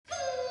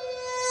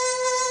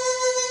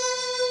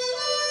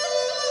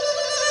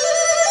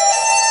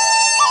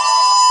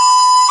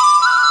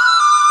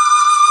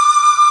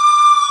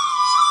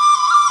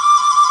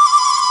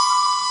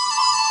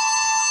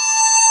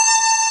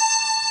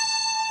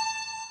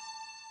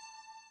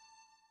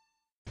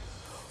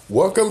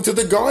Welcome to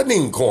the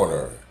Gardening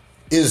Corner.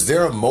 Is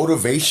there a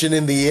motivation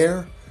in the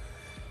air?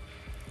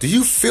 Do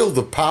you feel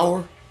the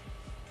power?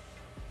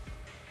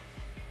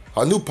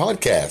 Our new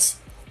podcast,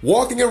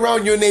 Walking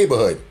Around Your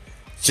Neighborhood,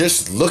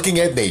 just looking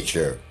at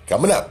nature,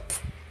 coming up.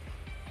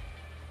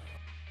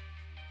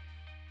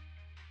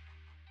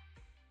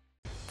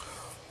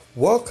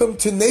 Welcome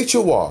to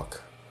Nature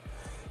Walk.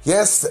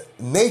 Yes,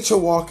 Nature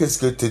Walk is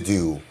good to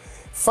do.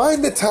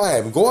 Find the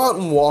time, go out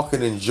and walk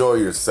and enjoy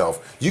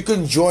yourself. You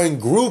can join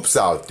groups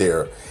out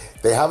there.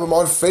 They have them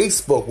on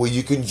Facebook where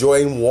you can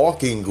join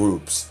walking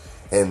groups.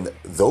 And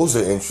those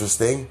are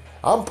interesting.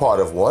 I'm part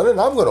of one and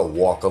I'm going to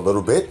walk a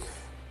little bit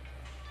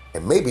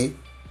and maybe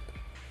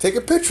take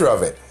a picture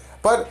of it.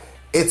 But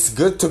it's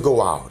good to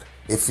go out.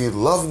 If you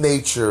love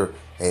nature,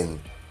 and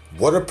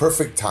what a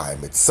perfect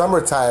time. It's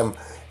summertime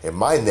in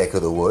my neck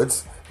of the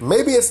woods.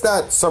 Maybe it's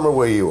not summer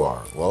where you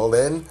are. Well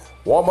then,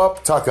 warm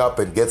up, tuck up,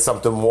 and get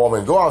something warm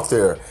and go out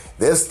there.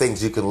 There's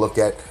things you can look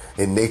at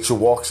in nature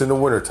walks in the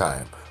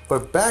wintertime.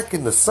 But back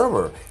in the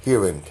summer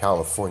here in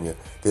California,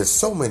 there's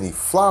so many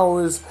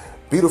flowers,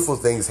 beautiful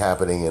things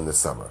happening in the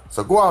summer.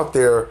 So go out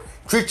there,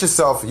 treat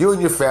yourself, you and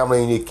your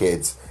family and your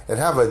kids, and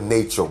have a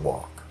nature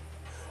walk.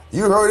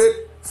 You heard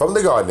it from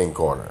the Gardening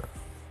Corner.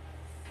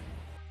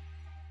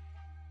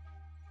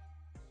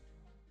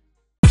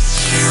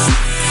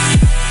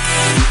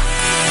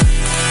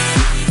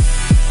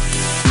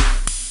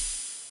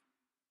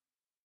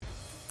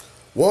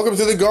 Welcome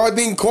to the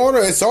Gardening Corner.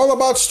 It's all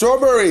about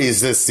strawberries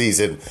this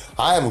season.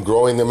 I am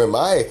growing them in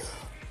my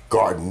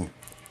garden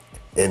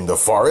in the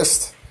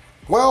forest.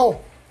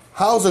 Well,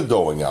 how's it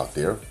going out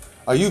there?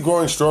 Are you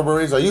growing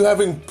strawberries? Are you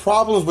having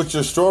problems with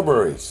your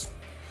strawberries?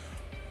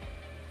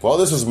 Well,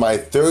 this is my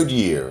third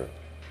year,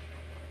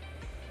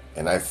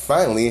 and I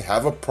finally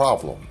have a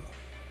problem.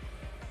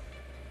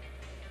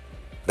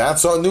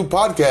 That's our new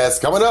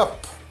podcast coming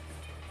up,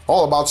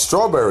 all about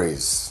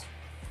strawberries.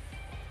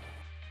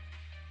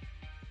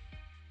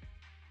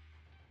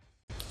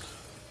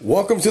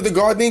 Welcome to the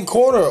Gardening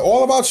Corner,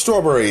 all about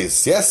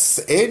strawberries. Yes,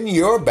 in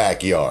your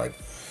backyard.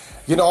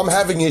 You know, I'm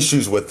having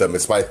issues with them.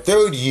 It's my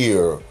third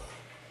year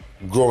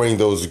growing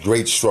those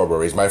great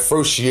strawberries. My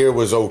first year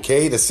was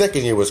okay. The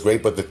second year was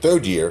great, but the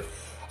third year,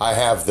 I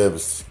have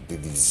these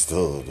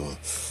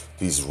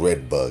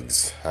red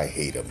bugs. I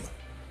hate them.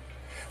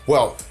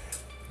 Well,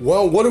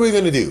 what are we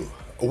going to do?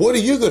 What are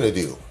you going to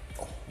do?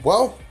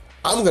 Well,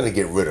 I'm going to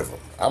get rid of them.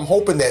 I'm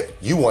hoping that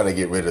you want to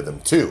get rid of them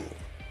too.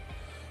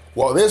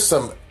 Well, there's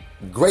some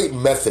great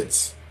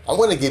methods. I'm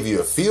going to give you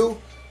a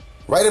few.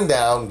 Write them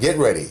down. Get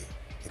ready.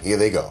 And here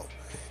they go.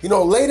 You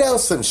know, lay down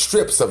some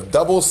strips of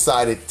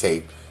double-sided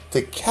tape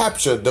to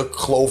capture the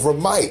clover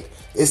mite.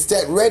 It's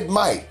that red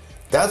mite.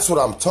 That's what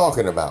I'm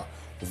talking about.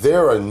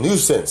 They're a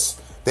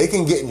nuisance. They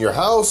can get in your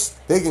house.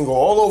 They can go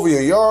all over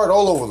your yard,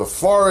 all over the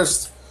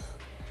forest.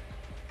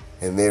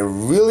 And they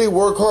really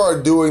work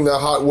hard during the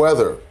hot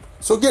weather.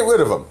 So get rid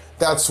of them.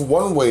 That's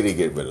one way to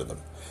get rid of them.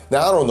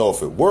 Now, I don't know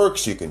if it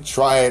works. You can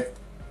try it.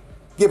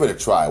 Give it a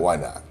try, why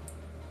not?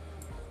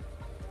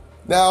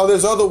 Now,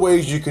 there's other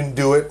ways you can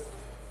do it,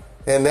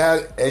 and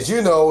that, as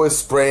you know, is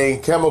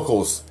spraying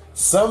chemicals.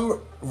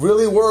 Some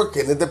really work,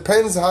 and it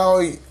depends how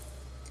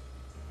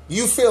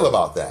you feel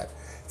about that.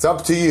 It's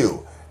up to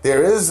you.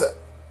 There is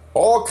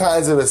all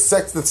kinds of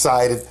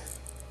insecticide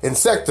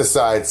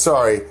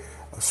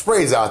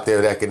sprays out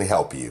there that can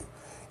help you.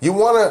 You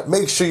want to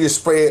make sure you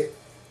spray it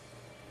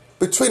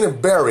between a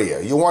barrier.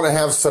 You want to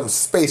have some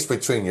space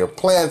between your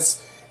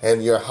plants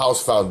and your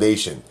house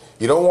foundation.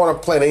 You don't want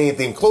to plant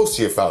anything close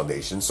to your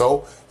foundation,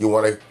 so you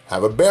want to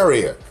have a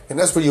barrier. And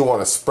that's where you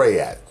want to spray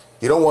at.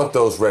 You don't want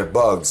those red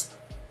bugs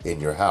in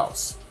your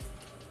house.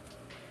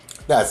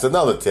 That's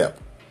another tip.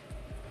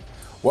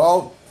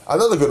 Well,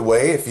 another good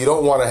way, if you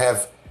don't want to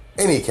have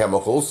any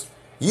chemicals,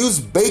 use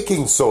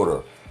baking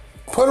soda.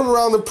 Put them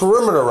around the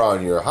perimeter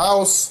around your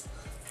house.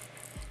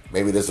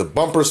 Maybe there's a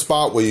bumper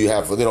spot where you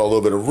have a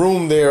little bit of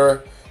room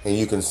there, and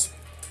you can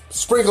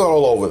sprinkle it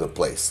all over the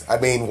place. I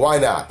mean, why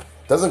not?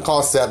 Doesn't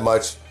cost that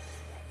much.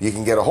 You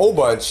can get a whole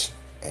bunch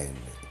and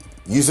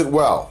use it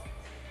well.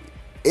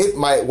 It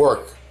might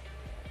work,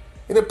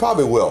 and it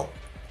probably will.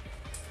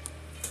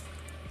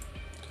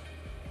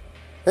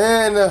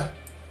 And,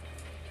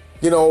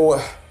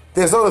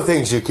 there's other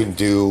things you can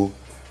do.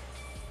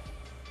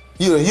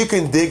 You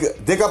can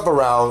dig up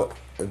around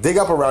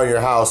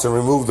your house and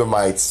remove the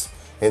mites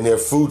in their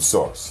food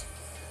source.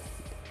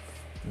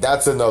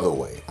 That's another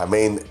way. I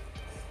mean,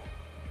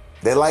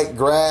 they like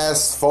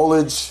grass,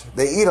 foliage.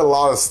 They eat a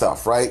lot of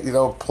stuff, right?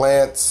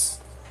 Plants.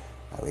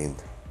 I mean,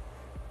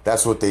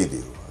 that's what they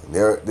do.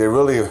 They're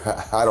really,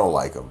 I don't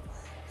like them.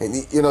 And,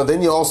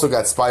 then you also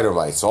got spider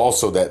mites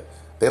also that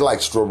they like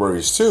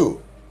strawberries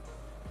too.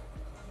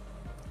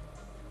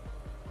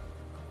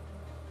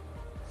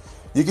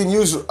 You can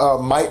use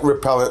mite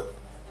repellent.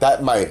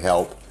 That might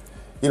help.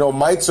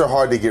 Mites are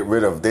hard to get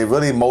rid of. They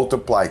really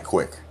multiply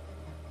quick.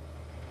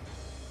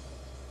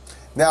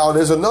 Now,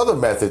 there's another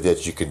method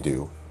that you can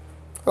do.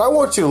 And I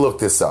want you to look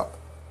this up.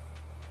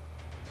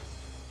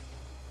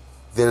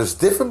 There's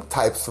different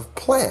types of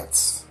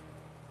plants.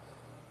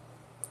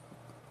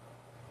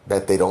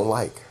 that they don't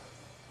like.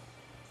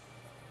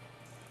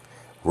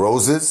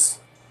 Roses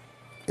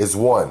is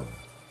one.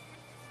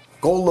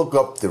 Go look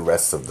up the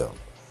rest of them.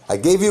 I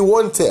gave you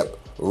one tip.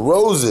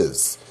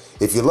 Roses.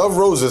 If you love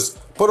roses,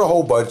 put a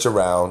whole bunch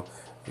around.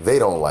 They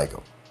don't like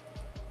them.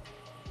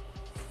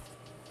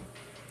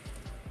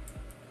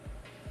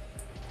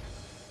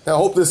 Now, I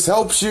hope this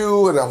helps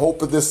you, and I hope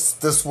that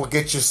this will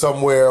get you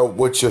somewhere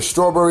with your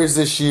strawberries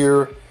this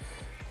year.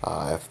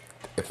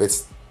 If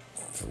it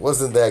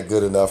wasn't that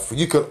good enough,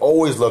 you can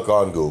always look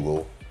on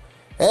Google.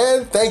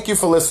 And thank you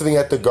for listening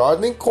at the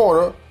Gardening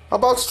Corner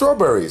about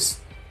strawberries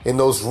and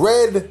those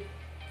red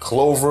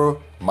clover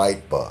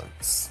mite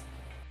bugs.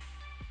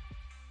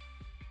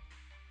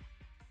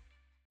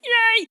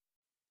 Yay!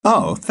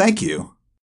 Oh, thank you.